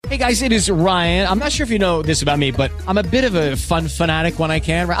Hey guys, it is Ryan. I'm not sure if you know this about me, but I'm a bit of a fun fanatic when I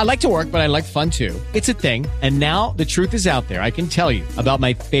can. I like to work, but I like fun too. It's a thing. And now the truth is out there. I can tell you about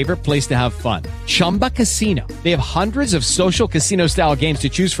my favorite place to have fun. Chumba Casino. They have hundreds of social casino style games to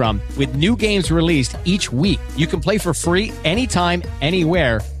choose from with new games released each week. You can play for free anytime,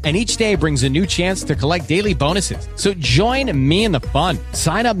 anywhere. And each day brings a new chance to collect daily bonuses. So join me in the fun.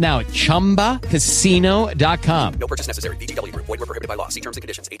 Sign up now at ChumbaCasino.com. No purchase necessary. VGW Group. Void where prohibited by law. See terms and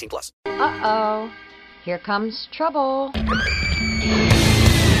conditions. 18+. Uh-oh. Here comes trouble.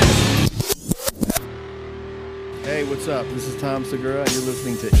 Hey, what's up? This is Tom Segura, and you're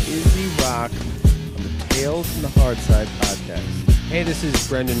listening to Izzy Rock on the Tales from the Hard Side podcast. Hey, this is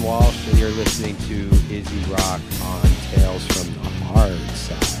Brendan Walsh, and you're listening to Izzy Rock on Tales from the Hard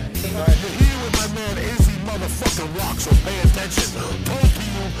Side. You're here with my man Izzy motherfucking Rock, so pay attention. Told to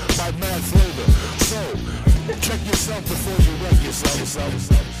you by Mad Flavor. So, check yourself before you wreck yourself.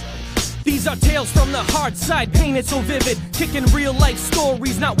 These are tales from the hard side, painted so vivid, kicking real life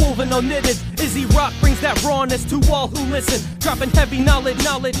stories, not woven or knitted. Izzy Rock brings that rawness to all who listen, dropping heavy knowledge,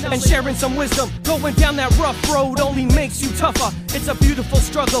 and sharing some wisdom. Going down that rough road only makes you tougher. It's a beautiful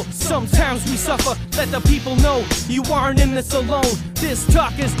struggle, sometimes we suffer. Let the people know you aren't in this alone. This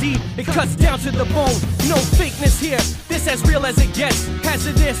talk is deep, it cuts down to the bone. No fakeness here, this as real as it gets.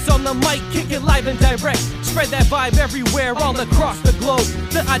 Hazardous on the mic, kick it live and direct. Spread that vibe everywhere, all across the globe.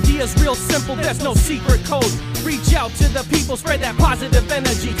 The idea's real simple, there's no secret code. Reach out to the people, spread that positive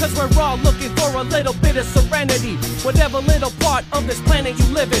energy, cause we're all looking for a little bit of serenity. Whatever little part of this planet you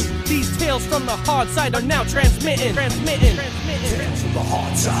live in, these tales from the hard side are now transmitting. Tales from the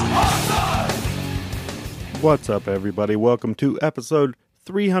hard side. What's up, everybody? Welcome to episode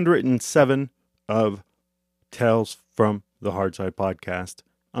 307 of Tales from the Hard Side podcast.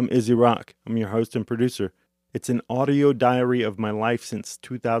 I'm Izzy Rock. I'm your host and producer. It's an audio diary of my life since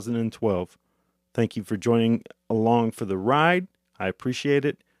 2012. Thank you for joining along for the ride. I appreciate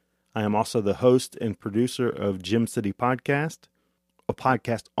it. I am also the host and producer of Gym City Podcast, a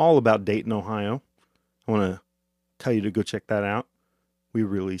podcast all about Dayton, Ohio. I want to tell you to go check that out. We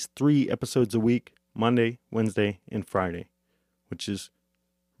release 3 episodes a week, Monday, Wednesday, and Friday, which is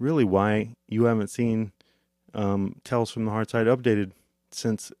really why you haven't seen Tales from the Hard Side updated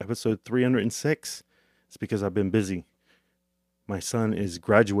since episode 306. It's because I've been busy. My son is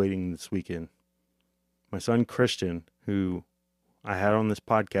graduating this weekend. My son Christian, who I had on this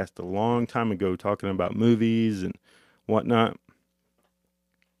podcast a long time ago talking about movies and whatnot,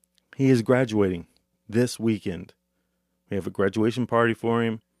 he is graduating this weekend. We have a graduation party for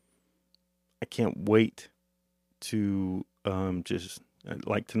him. I can't wait to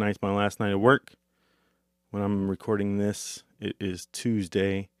like tonight's my last night of work. When I'm recording this, it is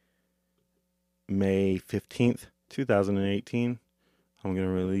Tuesday, May 15th, 2018. I'm going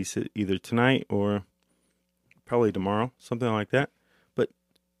to release it either tonight or probably tomorrow, something like that. But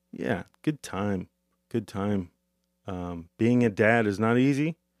yeah, good time. Being a dad is not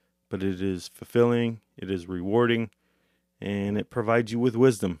easy, but it is fulfilling, it is rewarding, and it provides you with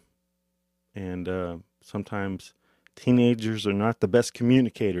wisdom. And sometimes teenagers are not the best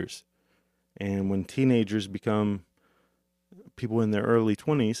communicators. And when teenagers become people in their early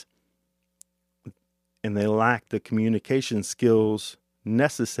 20s, and they lack the communication skills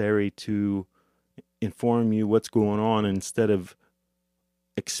necessary to inform you what's going on, instead of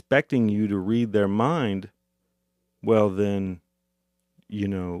expecting you to read their mind, well then,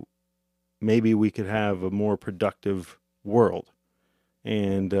 maybe we could have a more productive world.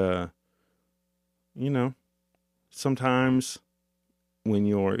 And, sometimes when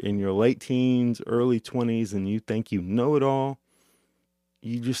you're in your late teens, early 20s, and you think you know it all,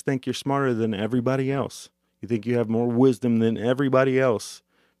 you just think you're smarter than everybody else. You think you have more wisdom than everybody else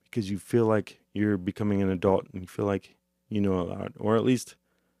because you feel like you're becoming an adult and you feel like you know a lot, or at least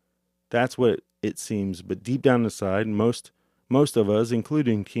that's what it seems. But deep down inside, most of us,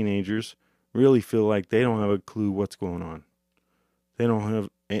 including teenagers, really feel like they don't have a clue what's going on. They don't have,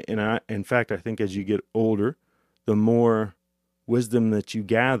 in fact, I think as you get older, the more wisdom that you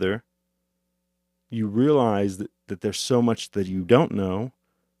gather, you realize that there's so much that you don't know,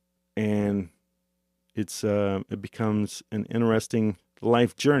 and it becomes an interesting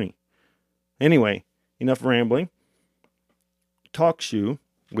life journey. Anyway, enough rambling. TalkShoe,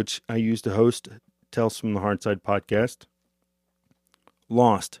 which I use to host Tales from the Hard Side podcast,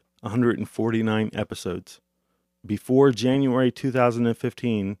 lost 149 episodes. Before January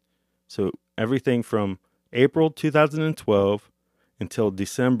 2015, so everything from April 2012 until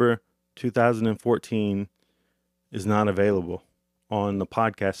December 2014 is not available on the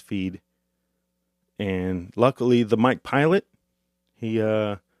podcast feed. And luckily, the Mike Pilot, he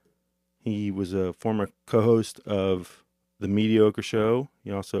He was a former co-host of The Mediocre Show.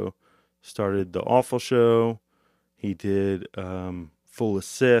 He also started The Awful Show. He did Full of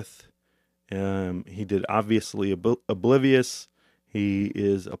Sith. He did Obviously Oblivious. He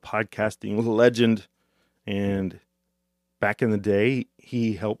is a podcasting legend. And back in the day,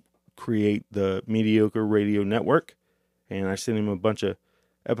 he helped create the Mediocre Radio Network. And I sent him a bunch of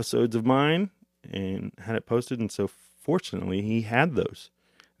episodes of mine and had it posted. And so fortunately, he had those.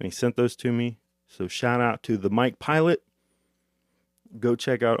 And he sent those to me. So shout out to the Mike Pilot. Go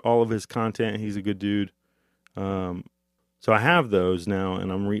check out all of his content. He's a good dude. So I have those now,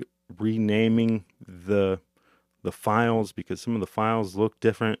 and I'm renaming the files because some of the files look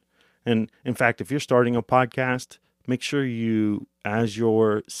different. And in fact, if you're starting a podcast, make sure you, as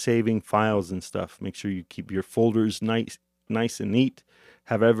you're saving files and stuff, make sure you keep your folders nice and neat.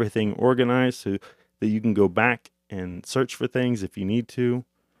 Have everything organized so that you can go back and search for things if you need to,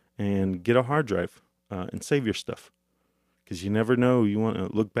 and get a hard drive and save your stuff. Because you never know. You want to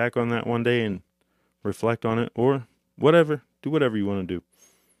look back on that one day and reflect on it, or whatever. Do whatever you want to do.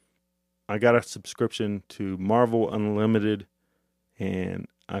 I got a subscription to Marvel Unlimited, and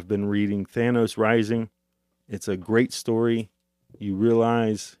I've been reading Thanos Rising. It's a great story. You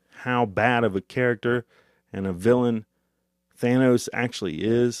realize how bad of a character and a villain Thanos actually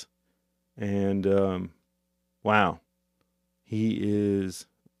is. And wow, he is,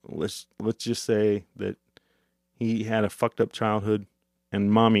 let's just say that he had a fucked up childhood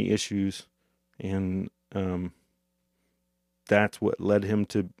and mommy issues, and that's what led him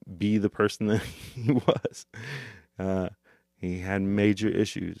to be the person that he was. He had major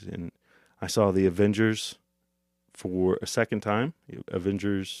issues, and I saw the Avengers for a second time,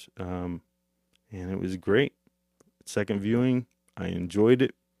 and it was great. Second viewing, I enjoyed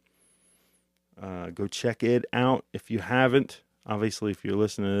it. Go check it out if you haven't. Obviously, if you're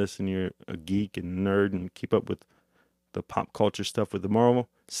listening to this and you're a geek and nerd and keep up with the pop culture stuff with the Marvel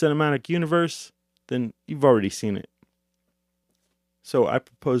Cinematic Universe, then you've already seen it. So I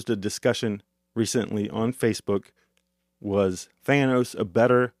proposed a discussion recently on Facebook. Was Thanos a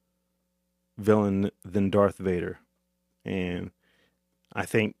better villain than Darth Vader? And I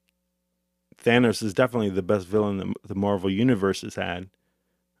think Thanos is definitely the best villain that the Marvel Universe has had.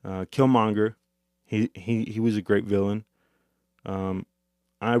 Killmonger, he was a great villain.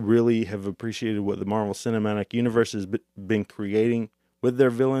 I really have appreciated what the Marvel Cinematic Universe has been creating with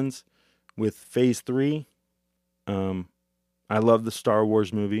their villains. With Phase 3, I love the Star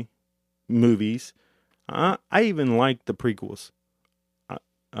Wars movies. I even like the prequels.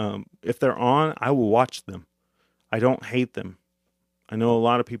 If they're on, I will watch them. I don't hate them. I know a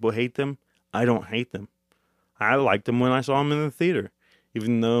lot of people hate them. I don't hate them. I liked them when I saw them in the theater,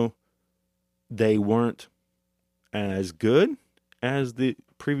 even though they weren't as good as the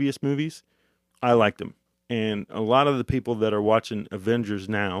previous movies. I liked them. And a lot of the people that are watching Avengers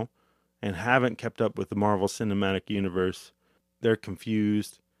now and haven't kept up with the Marvel Cinematic Universe, they're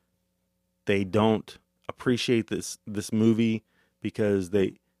confused. They don't appreciate this movie because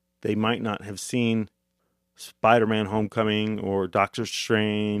they might not have seen Spider-Man Homecoming or Doctor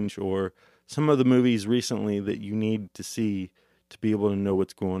Strange or some of the movies recently that you need to see to be able to know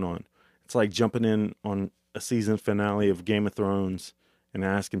what's going on. It's like jumping in on a season finale of Game of Thrones and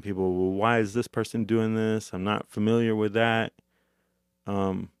asking people, well, why is this person doing this? I'm not familiar with that.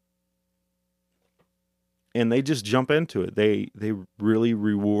 And they just jump into it. They really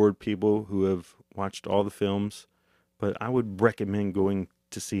reward people who have watched all the films, but I would recommend going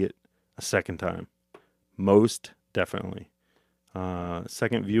to see it a second time. Most definitely.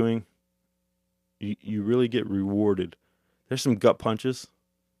 Second viewing, you really get rewarded. There's some gut punches,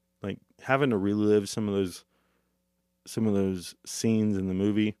 like having to relive some of those scenes in the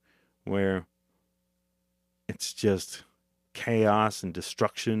movie where it's just chaos and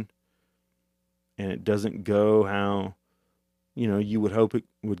destruction, and it doesn't go how you would hope it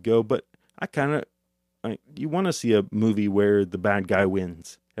would go. But I kind of you want to see a movie where the bad guy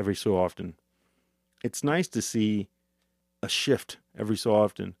wins every so often. It's nice to see a shift every so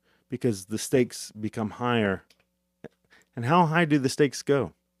often because the stakes become higher. And how high do the stakes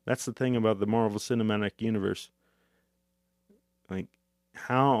go? That's the thing about the Marvel Cinematic Universe. Like,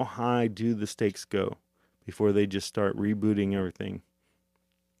 how high do the stakes go before they just start rebooting everything?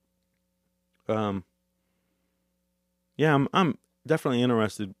 I'm definitely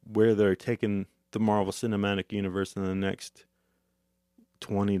interested where they're taking the Marvel Cinematic Universe in the next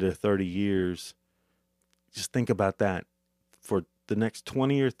 20 to 30 years. Just think about that. For the next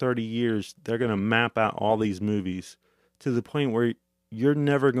 20 or 30 years, they're going to map out all these movies to the point where you're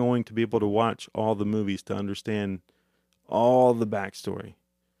never going to be able to watch all the movies to understand all the backstory.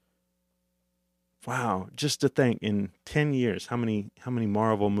 wow, just to think in 10 years, how many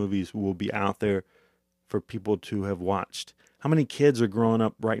Marvel movies will be out there for people to have watched? How many kids are growing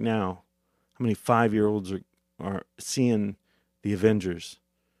up right now? How many 5-year-olds are seeing the Avengers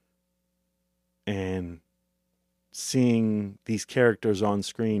and seeing these characters on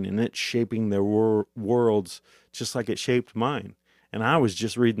screen and it shaping their worlds just like it shaped mine? And I was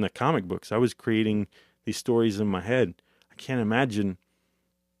just reading the comic books. I was creating these stories in my head. I can't imagine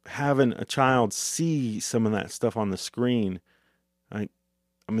having a child see some of that stuff on the screen. I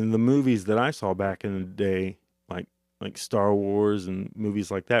mean, the movies that I saw back in the day, like Star Wars and movies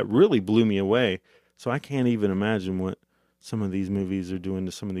like that, really blew me away. So I can't even imagine what some of these movies are doing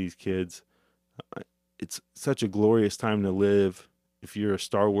to some of these kids. It's such a glorious time to live. If you're a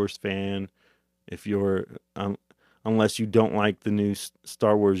Star Wars fan, if you're, unless you don't like the new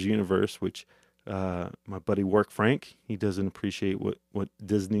Star Wars universe, which my buddy Work Frank, he doesn't appreciate what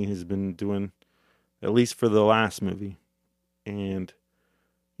Disney has been doing, at least for the last movie. And,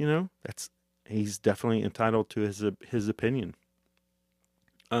 you know, he's definitely entitled to his opinion.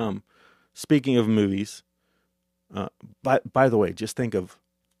 Speaking of movies, by the way, just think of,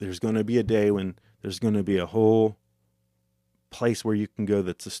 there's going to be a day when there's going to be a whole place where you can go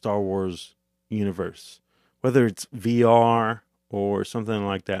that's a Star Wars universe, whether it's VR or something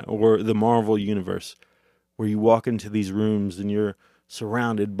like that, or the Marvel universe, where you walk into these rooms and you're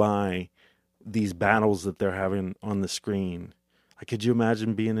surrounded by these battles that they're having on the screen. Like, could you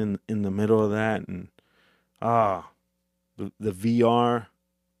imagine being in the middle of that? And the VR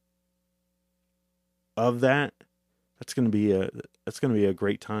of that, that's going to be a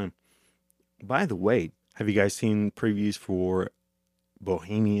great time. By the way, have you guys seen previews for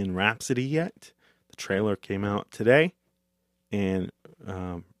Bohemian Rhapsody yet? The trailer came out today, and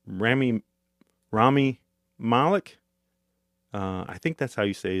Rami Malek, I think that's how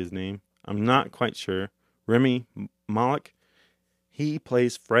you say his name. I'm not quite sure. Rami Malek, he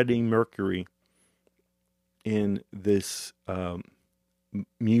plays Freddie Mercury in this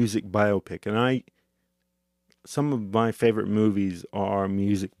music biopic, and some of my favorite movies are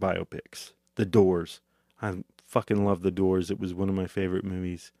music biopics. The Doors. I fucking love The Doors. It was one of my favorite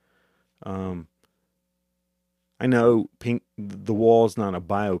movies. I know The Wall's not a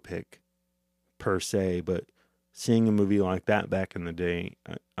biopic per se, but seeing a movie like that back in the day,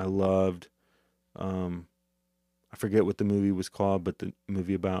 I loved. I forget what the movie was called, but the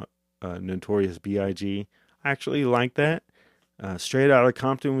movie about Notorious B.I.G. I actually liked that. Straight Outta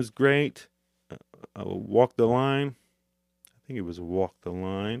Compton was great. Walk the Line. I think it was Walk the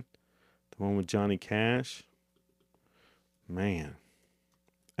Line. The one with Johnny Cash. Man,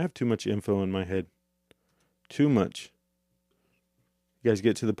 I have too much info in my head. Too much. You guys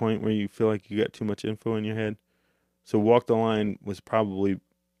get to the point where you feel like you got too much info in your head? So Walk the Line was probably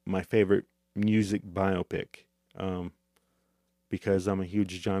my favorite music biopic, because I'm a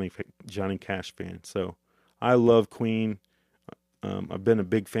huge Johnny Cash fan. So I love Queen. I've been a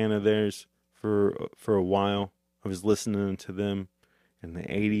big fan of theirs for a while. I was listening to them in the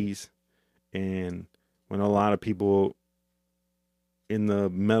 80s, and when a lot of people in the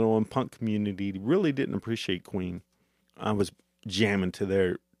metal and punk community really didn't appreciate Queen, I was jamming to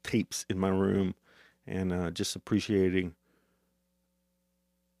their tapes in my room and just appreciating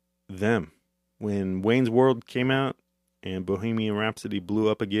them. When Wayne's World came out and Bohemian Rhapsody blew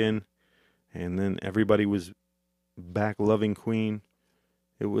up again, and then everybody was back loving Queen,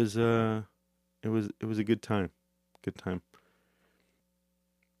 it was a good time. Good time.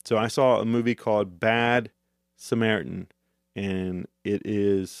 So I saw a movie called Bad Samaritan, and it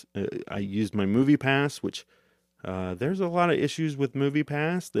is, I used my Movie Pass, which there's a lot of issues with Movie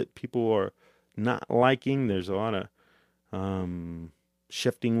Pass that people are not liking. There's a lot of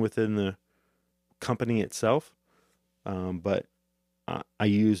shifting within the company itself. But I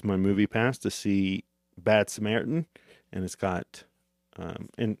used my Movie Pass to see Bad Samaritan, and it's got,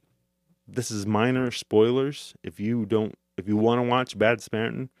 and this is minor spoilers. If you want to watch Bad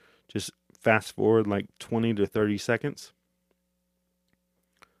Samaritan, just fast forward like 20 to 30 seconds.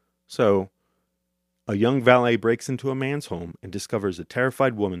 So, a young valet breaks into a man's home and discovers a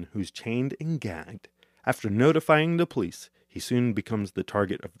terrified woman who's chained and gagged. After notifying the police, he soon becomes the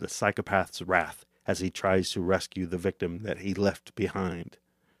target of the psychopath's wrath as he tries to rescue the victim that he left behind.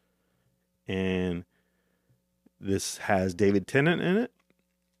 And this has David Tennant in it.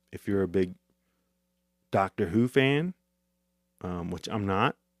 If you're a big Doctor Who fan, which I'm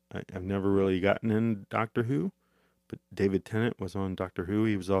not. I've never really gotten into Doctor Who. But David Tennant was on Doctor Who.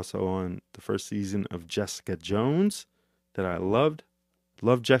 He was also on the first season of Jessica Jones that I loved.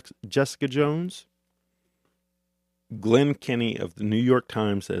 Loved Jessica Jones. Glenn Kenny of the New York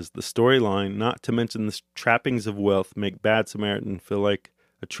Times says the storyline, not to mention the trappings of wealth, make Bad Samaritan feel like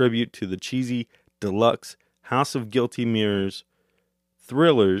a tribute to the cheesy, deluxe House of Guilty Mirrors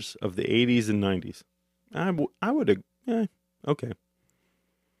thrillers of the 80s and 90s. I would, okay.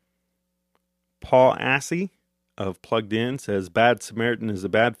 Paul Assey of Plugged In says Bad Samaritan is a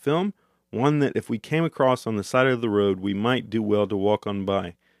bad film, one that if we came across on the side of the road, we might do well to walk on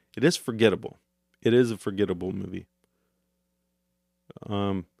by. It is forgettable. It is a forgettable movie.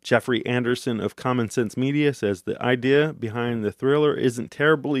 Jeffrey Anderson of Common Sense Media says the idea behind the thriller isn't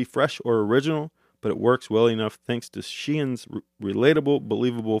terribly fresh or original, but it works well enough thanks to Sheehan's relatable,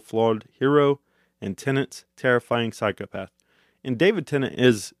 believable, flawed hero and Tennant's terrifying psychopath. And David Tennant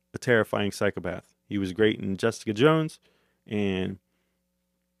is a terrifying psychopath. He was great in Jessica Jones, and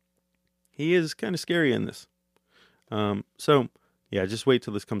he is kind of scary in this. So, yeah, just wait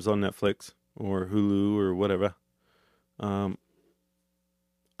till this comes on Netflix or Hulu or whatever. I'm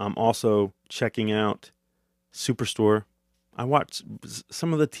also checking out Superstore. I watch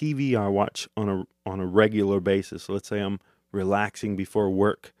some of the TV I watch on a regular basis. So let's say I'm relaxing before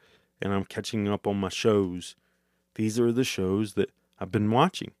work and I'm catching up on my shows. These are the shows that I've been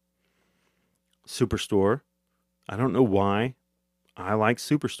watching. Superstore. I don't know why I like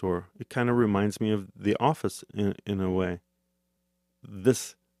Superstore. It kind of reminds me of The Office in a way.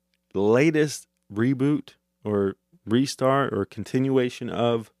 This latest reboot or restart or continuation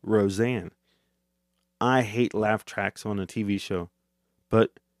of Roseanne. I hate laugh tracks on a TV show,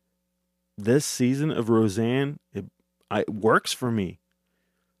 but this season of Roseanne, it works for me.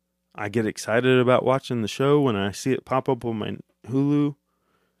 I get excited about watching the show when I see it pop up on my Hulu,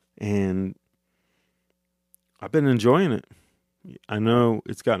 and I've been enjoying it. I know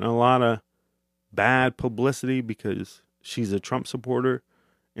it's gotten a lot of bad publicity because she's a Trump supporter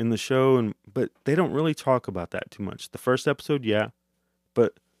in the show, but they don't really talk about that too much. The first episode, yeah,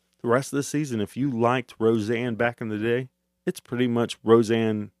 but the rest of the season, if you liked Roseanne back in the day, it's pretty much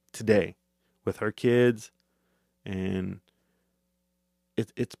Roseanne today with her kids, and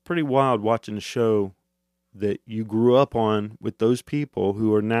it's pretty wild watching a show that you grew up on with those people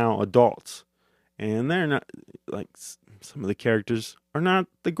who are now adults, and they're not, like, some of the characters are not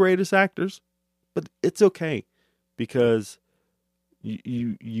the greatest actors, but it's okay because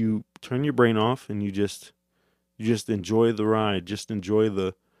you turn your brain off and you just enjoy the ride, just enjoy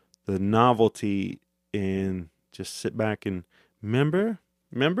the novelty, and just sit back and remember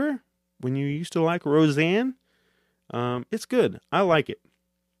when you used to like Roseanne? It's good. I like it.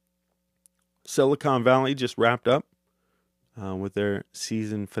 Silicon Valley just wrapped up with their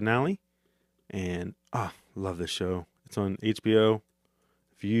season finale, and love this show. It's on HBO.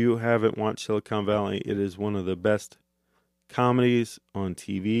 If you haven't watched Silicon Valley, it is one of the best comedies on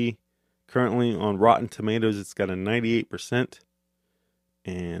TV. Currently on Rotten Tomatoes, it's got a 98%.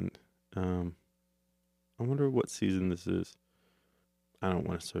 And I wonder what season this is. I don't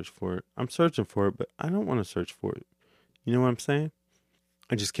want to search for it. I'm searching for it, but I don't want to search for it. You know what I'm saying?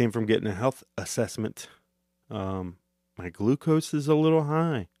 I just came from getting a health assessment. My glucose is a little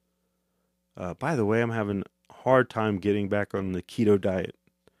high. By the way, I'm having a hard time getting back on the keto diet.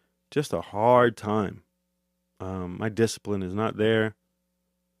 Just a hard time. My discipline is not there.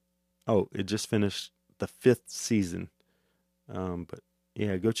 Oh, it just finished the 5th season. But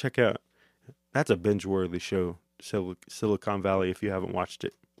yeah, go check out. That's a binge-worthy show, Silicon Valley, if you haven't watched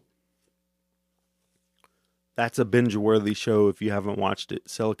it. That's a binge-worthy show if you haven't watched it.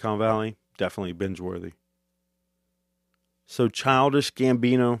 Silicon Valley, definitely binge-worthy. So Childish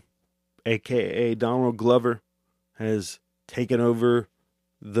Gambino, a.k.a. Donald Glover, has taken over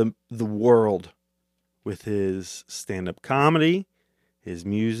the world with his stand-up comedy, his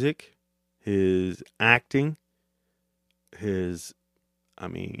music, his acting, he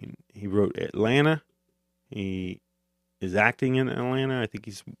wrote Atlanta. He is acting in Atlanta. I think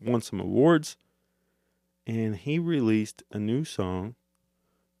he's won some awards. And he released a new song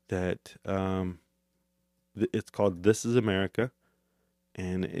that it's called This Is America.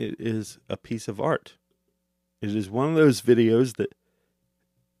 And it is a piece of art. It is one of those videos that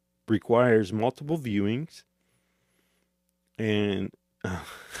requires multiple viewings. And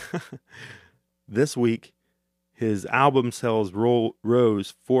this week, his album sales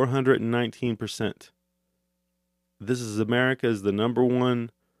rose 419%. This Is America is the number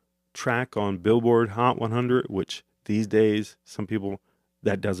one track on Billboard Hot 100, which these days, some people,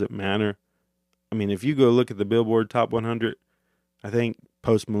 that doesn't matter. I mean, if you go look at the Billboard Top 100, I think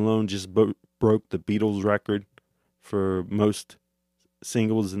Post Malone just broke the Beatles record for most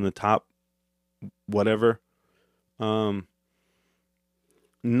singles in the top whatever.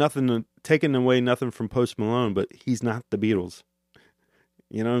 Nothing taking away nothing from Post Malone, but he's not the Beatles.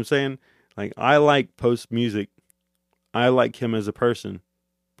 You know what I'm saying? Like, I like Post music. I like him as a person,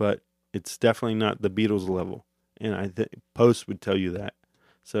 but it's definitely not the Beatles level. And I think Post would tell you that.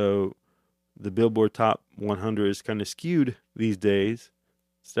 So the Billboard Top 100 is kind of skewed these days.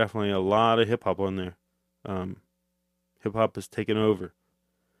 It's definitely a lot of hip hop on there. Hip hop is taking over,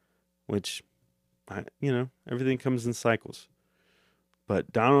 which, everything comes in cycles.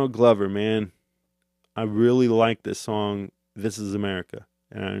 But Donald Glover, man, I really like this song, This Is America.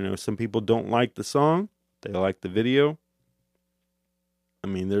 And I know some people don't like the song. They like the video. I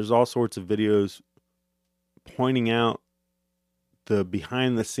mean, there's all sorts of videos pointing out the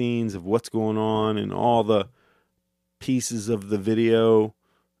behind the scenes of what's going on and all the pieces of the video,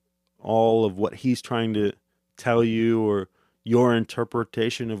 all of what he's trying to tell you or your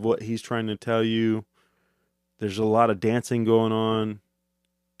interpretation of what he's trying to tell you. There's a lot of dancing going on,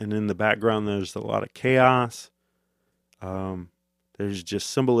 and in the background there's a lot of chaos. There's just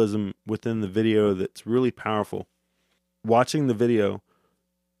symbolism within the video that's really powerful. Watching the video,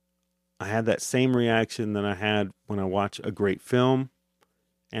 I had that same reaction that I had when I watch a great film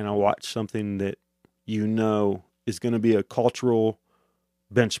and I watch something that is going to be a cultural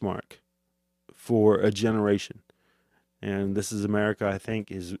benchmark for a generation. And This Is America, I think,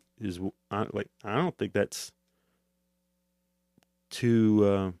 is I don't think that's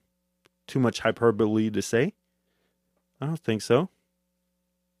too much hyperbole to say. I don't think so.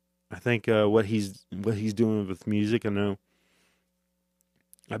 I think what he's doing with music, I know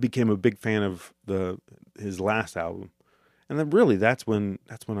I became a big fan of his last album, and then really that's when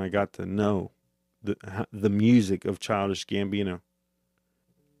I got to know the music of Childish Gambino.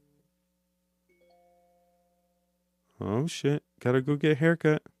 Oh shit! Gotta go get a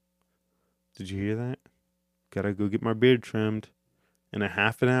haircut. Did you hear that? Gotta go get my beard trimmed. In a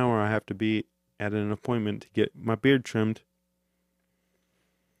half an hour, I have to be at an appointment to get my beard trimmed.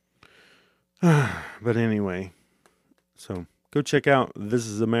 But anyway, so go check out This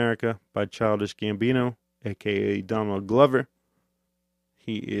Is America by Childish Gambino, a.k.a. Donald Glover.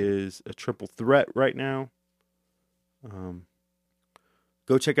 He is a triple threat right now.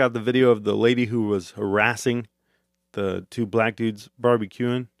 Go check out the video of the lady who was harassing the two black dudes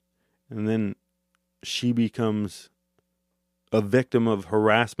barbecuing, and then she becomes a victim of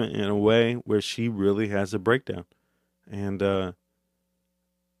harassment in a way where she really has a breakdown. And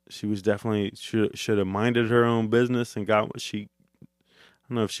she was definitely should have minded her own business and got what I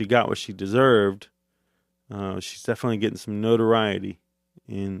don't know if she got what she deserved. She's definitely getting some notoriety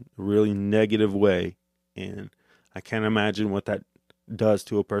in a really negative way. And I can't imagine what that does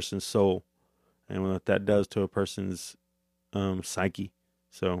to a person's soul and what that does to a person's psyche.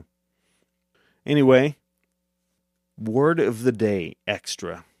 So anyway, word of the day,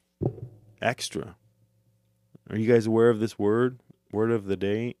 extra. Extra. Are you guys aware of this word? Word of the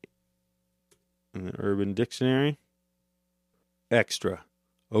day in the Urban Dictionary. Extra.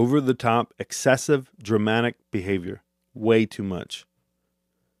 Over the top, excessive, dramatic behavior. Way too much.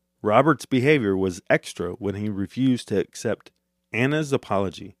 Robert's behavior was extra when he refused to accept Anna's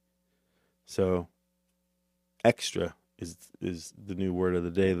apology. So, extra is the new word of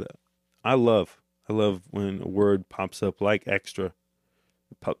the day that I love. I love when a word pops up like extra.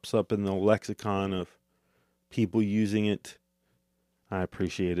 It pops up in the lexicon of people using it. I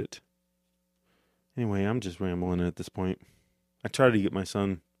appreciate it. Anyway, I'm just rambling at this point. I tried to get my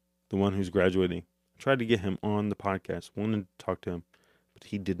son, the one who's graduating, I tried to get him on the podcast, wanted to talk to him, but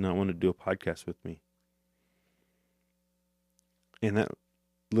he did not want to do a podcast with me. And that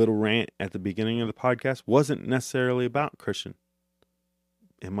little rant at the beginning of the podcast wasn't necessarily about Christian.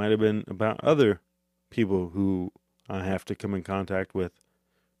 It might have been about other people who I have to come in contact with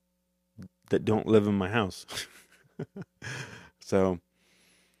that don't live in my house. So,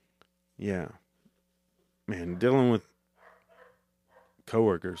 yeah. Man, dealing with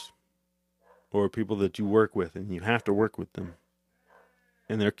coworkers or people that you work with and you have to work with them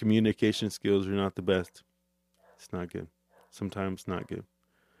and their communication skills are not the best. It's not good. Sometimes not good.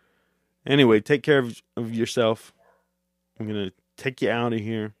 Anyway, take care of yourself. I'm going to take you out of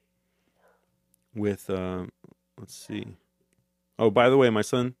here with, let's see. Oh, by the way, my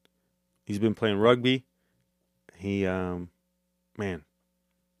son, he's been playing rugby. He,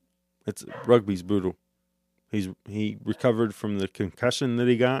 rugby's brutal. He recovered from the concussion that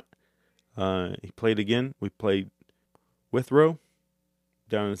he got. He played again. We played Withrow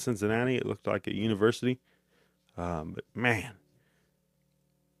down in Cincinnati. It looked like a university. But man.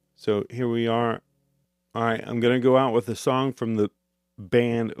 So here we are. All right, I'm going to go out with a song from the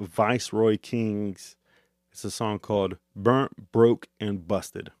band Viceroy Kings. It's a song called Burnt, Broke, and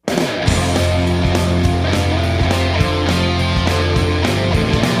Busted.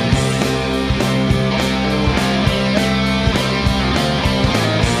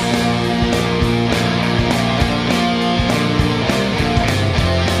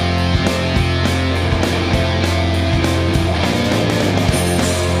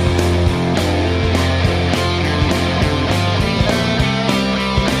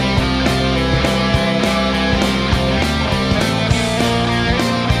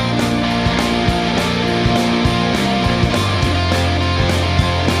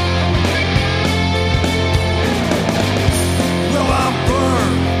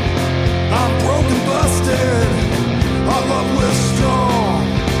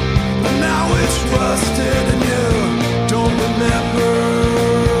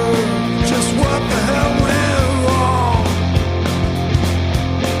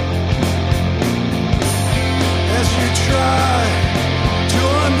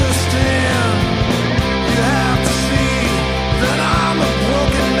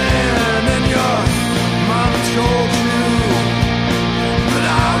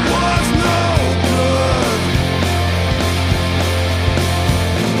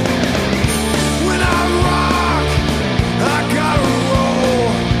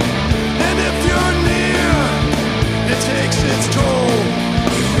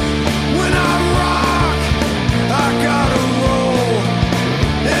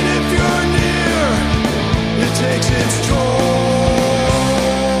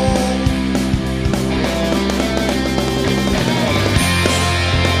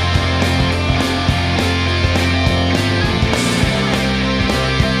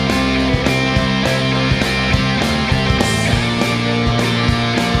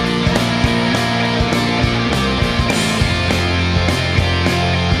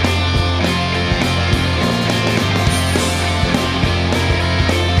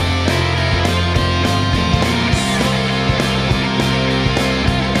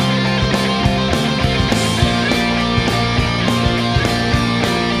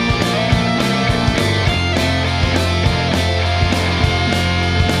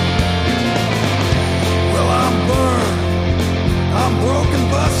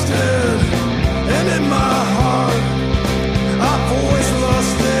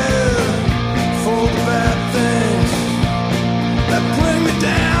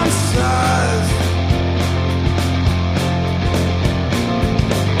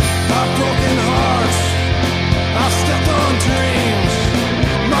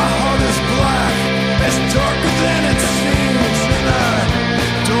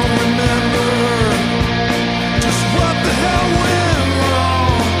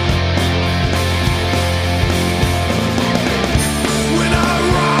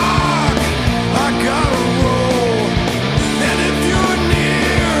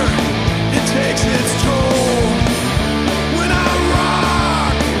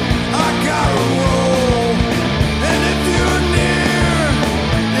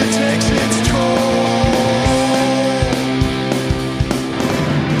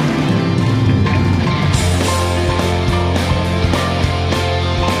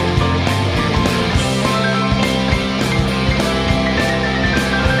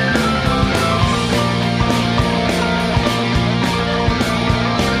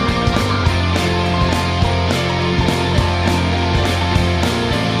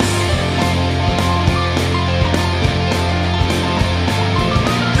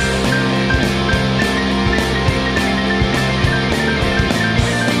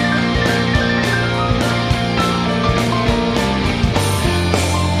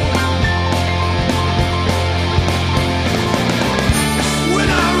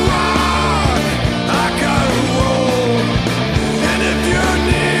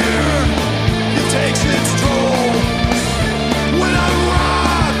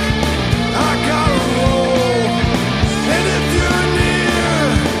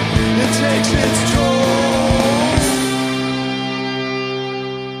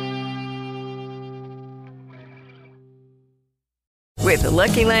 With the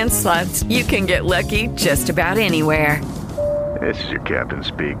Lucky Land Slots, you can get lucky just about anywhere. This is your captain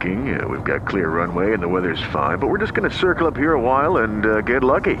speaking. We've got clear runway and the weather's fine, but we're just going to circle up here a while and get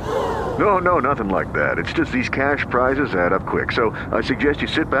lucky. No, nothing like that. It's just these cash prizes add up quick. So I suggest you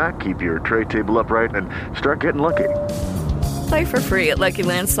sit back, keep your tray table upright, and start getting lucky. Play for free at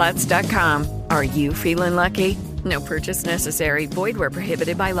LuckyLandSlots.com. Are you feeling lucky? No purchase necessary. Void where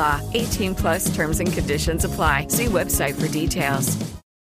prohibited by law. 18+ terms and conditions apply. See website for details.